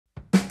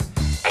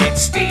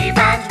Steve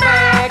and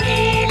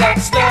Maggie,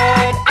 let's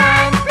learn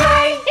and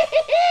play.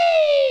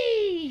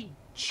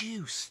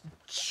 Juice,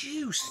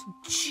 juice,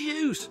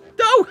 juice.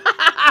 Oh,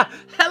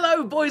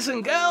 hello, boys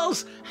and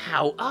girls.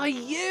 How are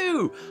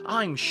you?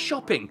 I'm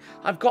shopping.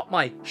 I've got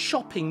my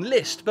shopping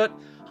list, but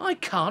I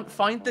can't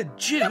find the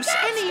juice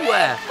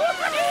anywhere.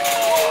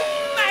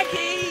 Oh,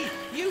 Maggie,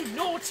 you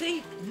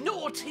naughty,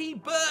 naughty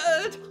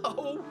bird.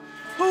 Oh,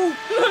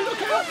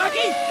 look out,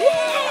 Maggie.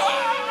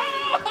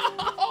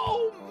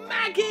 Oh,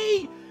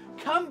 Maggie,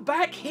 come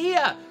back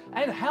here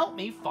and help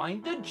me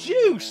find the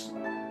juice.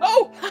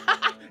 Oh,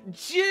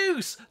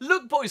 juice!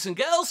 Look, boys and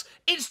girls,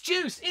 it's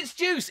juice, it's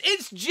juice,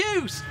 it's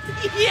juice!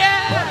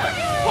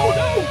 Yeah! Oh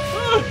no!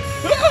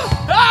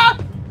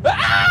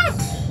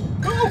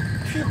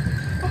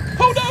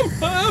 Oh no!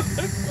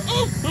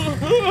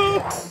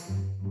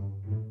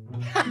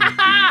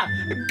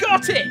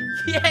 Got it!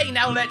 Yay,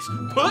 now let's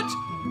put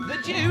the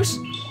juice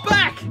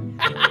back!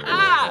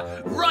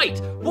 Right,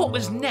 what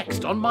was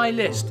next on my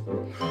list?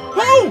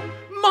 Oh!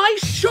 My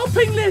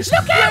shopping list!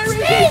 Look out,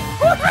 Steve!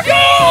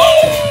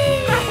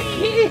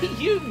 Maggie,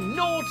 you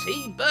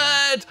naughty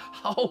bird!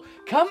 Oh,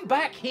 come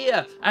back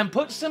here and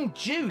put some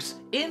juice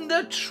in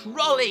the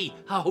trolley.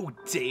 Oh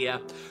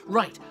dear.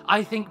 Right,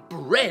 I think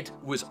bread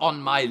was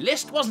on my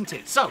list, wasn't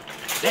it? So,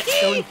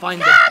 let's go and find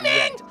the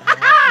bread.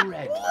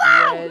 Bread.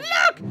 Wow,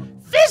 look!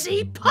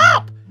 Fizzy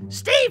pop!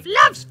 Steve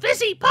loves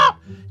fizzy pop!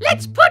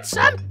 Let's put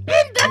some in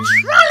the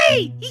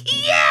trolley!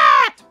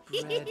 Yeah!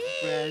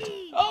 Bread.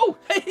 Oh,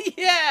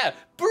 yeah,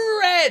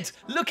 bread.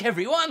 Look,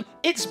 everyone,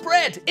 it's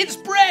bread, it's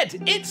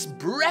bread, it's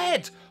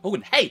bread. Oh,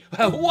 and hey,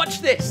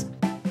 watch this.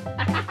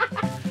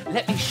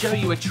 Let me show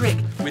you a trick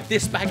with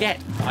this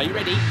baguette. Are you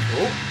ready?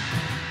 Oh.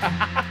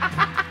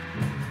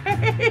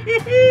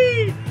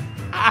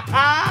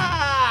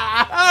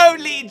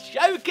 Only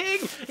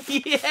joking.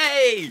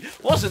 Yay.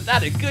 Wasn't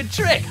that a good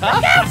trick, huh?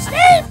 Look out,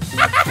 Steve!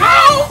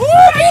 Oh,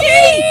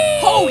 Maggie!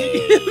 Oh,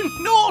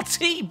 you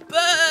naughty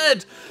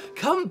bird.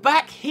 Come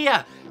back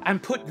here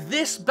and put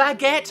this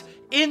baguette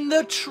in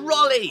the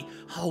trolley.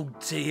 Oh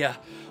dear,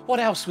 what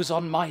else was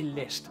on my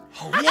list?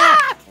 Oh yeah,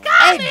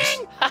 coming!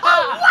 eggs.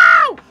 Oh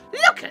wow,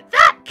 look at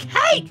that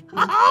cake!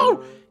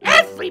 Oh,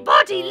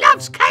 everybody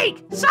loves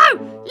cake, so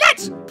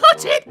let's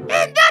put it in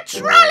the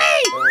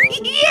trolley!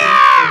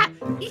 Yeah!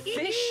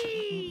 Fish?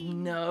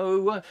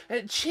 No.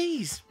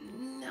 Cheese?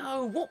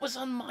 No. What was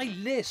on my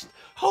list?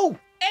 Oh,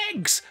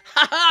 eggs!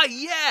 Haha,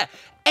 yeah!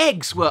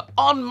 Eggs were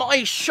on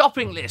my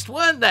shopping list,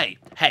 weren't they?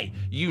 Hey,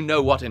 you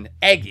know what an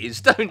egg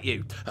is, don't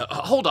you?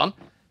 Hold on.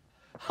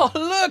 Oh,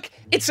 look!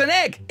 It's an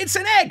egg! It's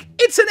an egg!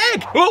 It's an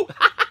egg! Oh.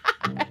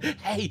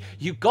 Hey,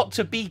 you got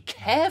to be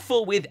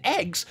careful with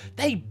eggs.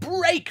 They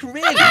break really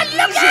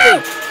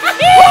easily.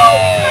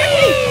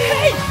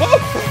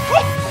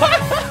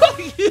 Oh,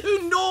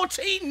 you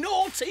naughty,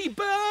 naughty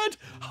bird!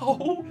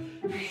 Oh,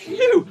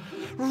 you!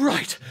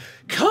 Right,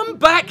 come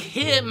back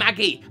here,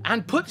 Maggie,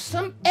 and put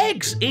some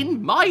eggs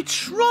in my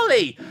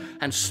trolley.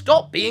 And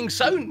stop being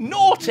so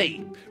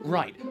naughty.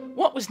 Right,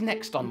 what was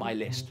next on my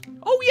list?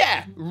 Oh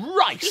yeah,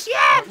 rice.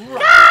 Yeah,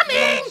 Rice.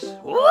 coming!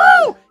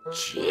 Woo!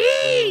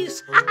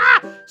 Cheese!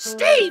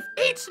 Steve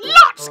eats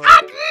lots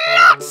and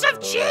lots of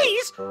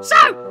cheese,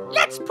 so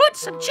let's put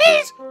some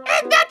cheese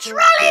in the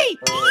trolley!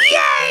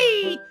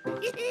 Yay!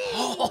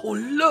 Oh,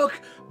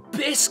 look,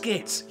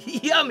 biscuits.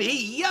 Yummy,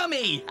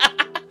 yummy.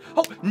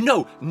 Oh,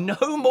 no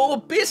more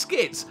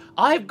biscuits.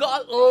 I've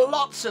got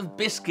lots of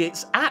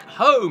biscuits at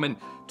home and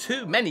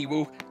too many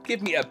will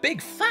give me a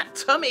big fat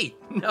tummy.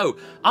 No,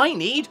 I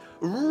need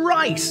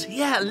rice.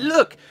 Yeah,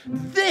 look,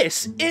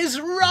 this is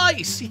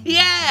rice.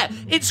 Yeah,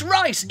 it's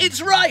rice,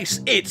 it's rice,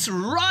 it's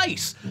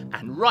rice.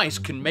 And rice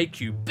can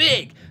make you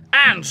big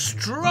and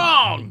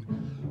strong.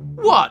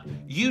 What?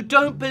 You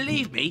don't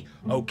believe me?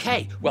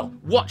 Okay, well,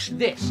 watch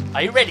this.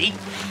 Are you ready?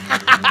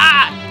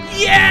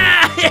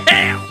 Yeah!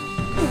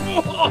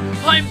 Oh,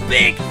 I'm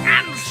big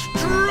and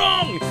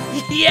strong.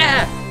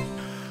 Yeah.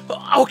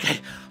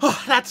 Okay.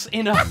 Oh, that's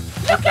enough.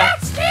 Look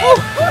out, Steve! Oh,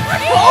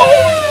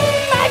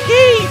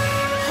 Maggie!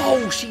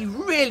 Oh, she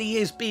really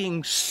is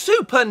being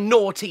super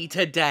naughty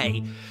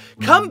today.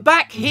 Come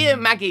back here,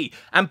 Maggie,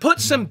 and put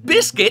some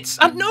biscuits,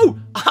 no,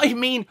 I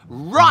mean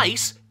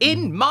rice,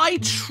 in my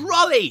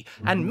trolley.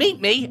 And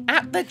meet me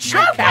at the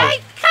checkout.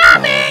 Okay,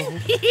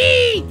 coming!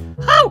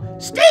 Oh,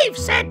 Steve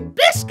said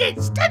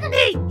biscuits, didn't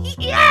he?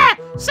 Yeah,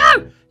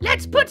 so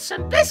let's put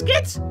some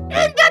biscuits in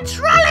the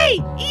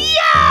trolley.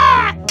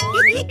 Yeah!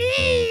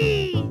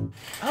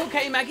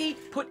 Okay, Maggie,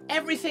 put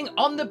everything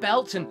on the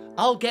belt and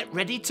I'll get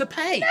ready to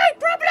pay. No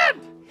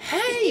problem.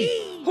 Hey,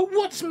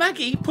 what's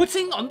Maggie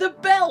putting on the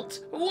belt?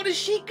 What has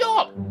she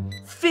got?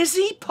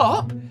 Fizzy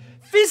pop?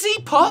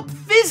 Fizzy pop?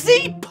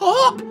 Fizzy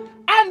pop?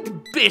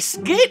 And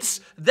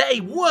biscuits?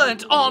 They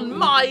weren't on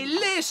my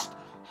list.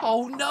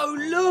 Oh no,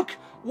 look.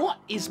 What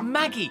is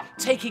Maggie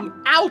taking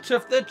out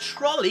of the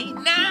trolley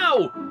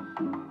now?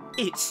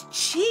 It's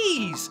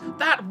cheese.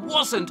 That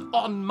wasn't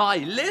on my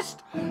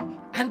list.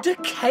 And a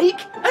cake?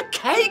 A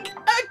cake?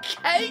 A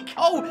cake?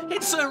 Oh,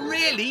 it's a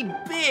really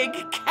big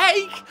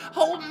cake.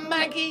 Oh,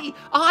 Maggie,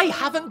 I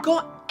haven't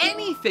got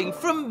anything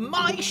from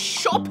my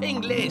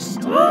shopping list.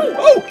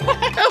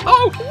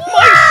 Oh,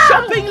 my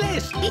shopping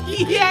list.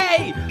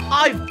 Yay!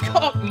 I've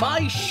got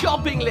my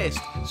shopping list.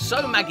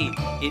 So, Maggie,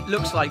 it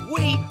looks like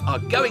we are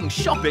going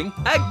shopping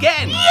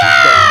again.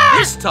 Yeah! But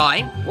this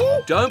time,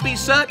 don't be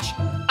such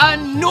a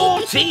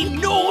naughty,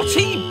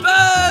 naughty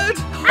bird.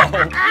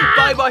 Oh,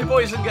 bye-bye,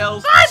 boys and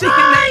girls. Bye-bye. See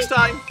you next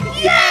time.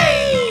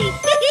 Yay!